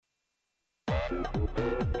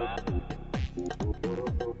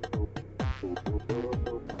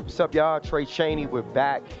What's up, y'all? Trey Chaney, we're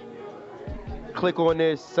back. Click on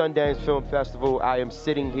this, Sundance Film Festival. I am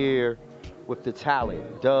sitting here with the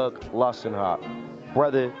talent, Doug Lussenhop.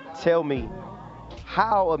 Brother, tell me,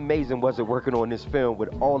 how amazing was it working on this film with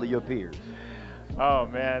all of your peers? Oh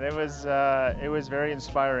man, it was very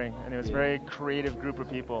inspiring, and it was a very creative group of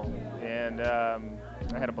people, and I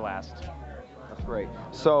had a blast. That's great.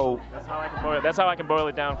 So That's how I can boil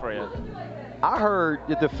it down for you. I heard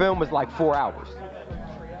that the film was like 4 hours.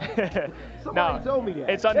 Somebody told me that.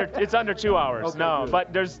 It's under 2 hours. Okay, no, good.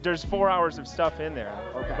 but there's 4 hours of stuff in there.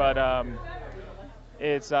 Okay. But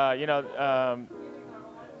it's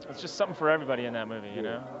it's just something for everybody in that movie. You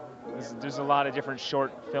know, there's a lot of different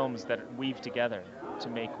short films that weave together to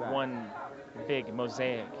make one big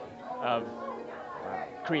mosaic of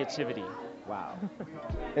creativity. Wow.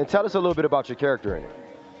 And tell us a little bit about your character in it.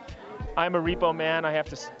 I'm a repo man. I have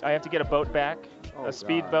to get a boat back, a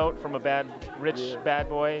speedboat from a rich bad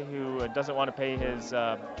boy who doesn't want to pay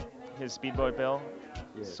his speedboat bill.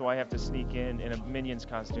 Yeah. So I have to sneak in a Minions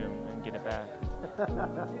costume and get it back.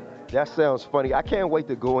 That sounds funny. I can't wait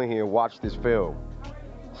to go in here and watch this film.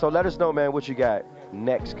 So let us know, man, what you got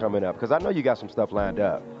next coming up, because I know you got some stuff lined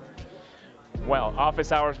up. Well,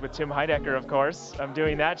 Office Hours with Tim Heidecker, of course. I'm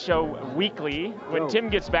doing that show weekly when Tim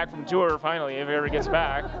gets back from tour, finally, if he ever gets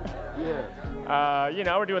back. Yeah.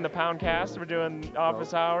 We're doing the Poundcast. We're doing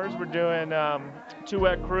Office Hours. We're doing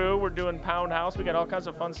Two-Wet Crew. We're doing Pound House. We got all kinds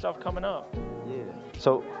of fun stuff coming up. Yeah.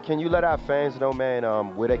 So can you let our fans know, man,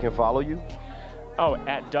 where they can follow you? Oh,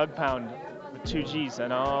 at Doug Pound with 2 G's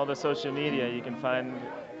on all the social media. You can find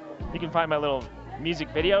my little music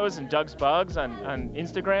videos and Doug's Bugs on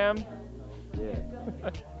Instagram. Yeah.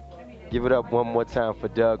 Give it up one more time for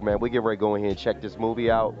Doug, man. We get ready to go in here and check this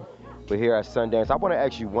movie out. We're here at Sundance. I want to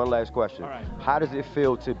ask you one last question. All right. How does it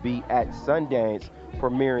feel to be at Sundance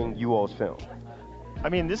premiering you all's film? I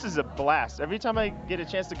mean, this is a blast. Every time I get a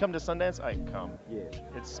chance to come to Sundance, I come. Yeah.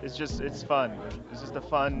 It's fun. It's just a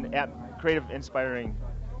fun, creative, inspiring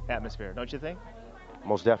atmosphere, don't you think?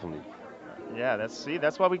 Most definitely. Yeah, that's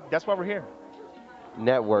why we're here.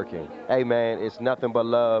 Networking. Hey, man, it's nothing but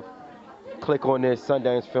love. Click on this,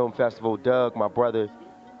 Sundance Film Festival. Doug, my brother,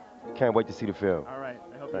 can't wait to see the film. All right,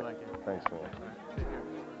 I hope you like it. Thanks, man.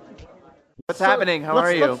 What's happening? How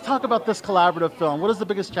are you? Let's talk about this collaborative film. What is the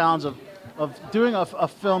biggest challenge of doing a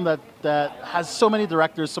film that has so many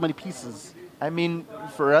directors, so many pieces? I mean,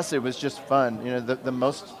 for us, it was just fun. You know,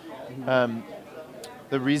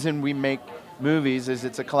 the reason we make movies is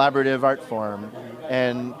it's a collaborative art form,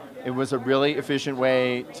 and it was a really efficient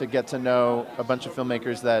way to get to know a bunch of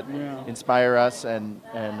filmmakers that inspire us, and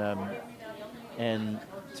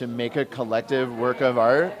to make a collective work of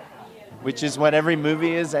art, which is what every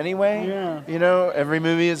movie is anyway. Yeah. You know, every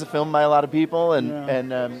movie is a film by a lot of people, and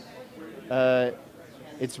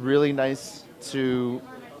it's really nice to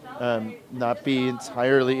not be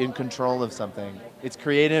entirely in control of something. It's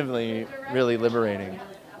creatively really liberating.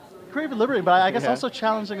 Creative liberating, but I guess also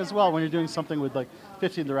challenging as well when you're doing something with like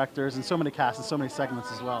 15 directors and so many casts and so many segments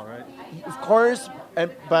as well, right? Of course,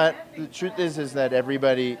 but the truth is that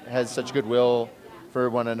everybody has such goodwill for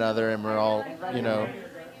one another, and we're all,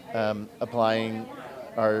 applying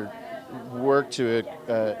our work to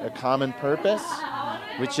a common purpose,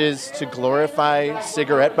 which is to glorify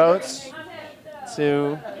cigarette boats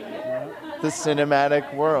to the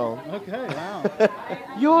cinematic world. Okay, wow.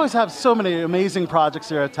 You always have so many amazing projects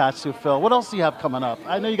you're attached to, Phil. What else do you have coming up?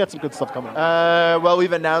 I know you got some good stuff coming up. Well,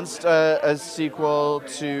 we've announced a sequel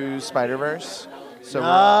to Spider-Verse, so we're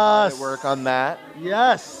on to work on that.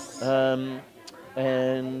 Yes.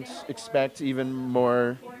 And expect even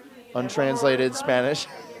more untranslated Spanish.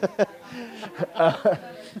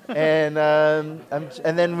 And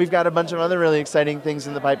then we've got a bunch of other really exciting things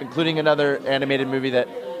in the pipe, including another animated movie that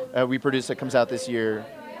we produced that comes out this year,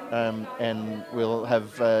 and we'll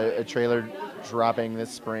have a trailer dropping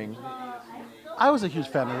this spring. I was a huge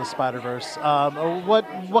fan of the Spider-Verse.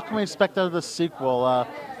 What can we expect out of the sequel?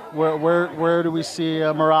 Where do we see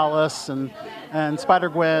Morales and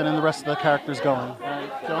Spider-Gwen and the rest of the characters going?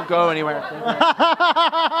 Don't go anywhere.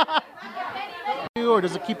 Or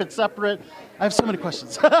does it keep it separate? I have so many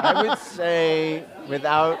questions. I would say we've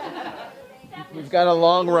got a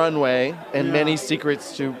long runway and many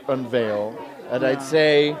secrets to unveil. And I'd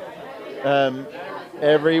say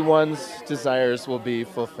everyone's desires will be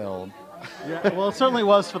fulfilled. Yeah, well, it certainly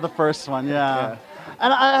was for the first one, yeah.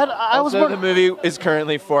 And the movie is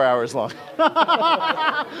currently 4 hours long.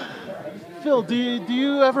 Phil, do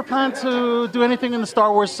you ever plan to do anything in the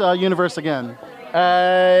Star Wars universe again?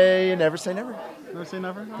 I never say never. Never say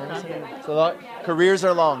never? Okay. So careers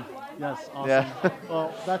are long. Yes, awesome. Yeah.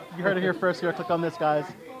 Well, you heard it here first. You gotta click on this, guys.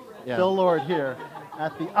 Yeah. Phil Lord here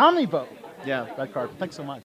at the Omnivote Yeah. red carpet. Thanks so much.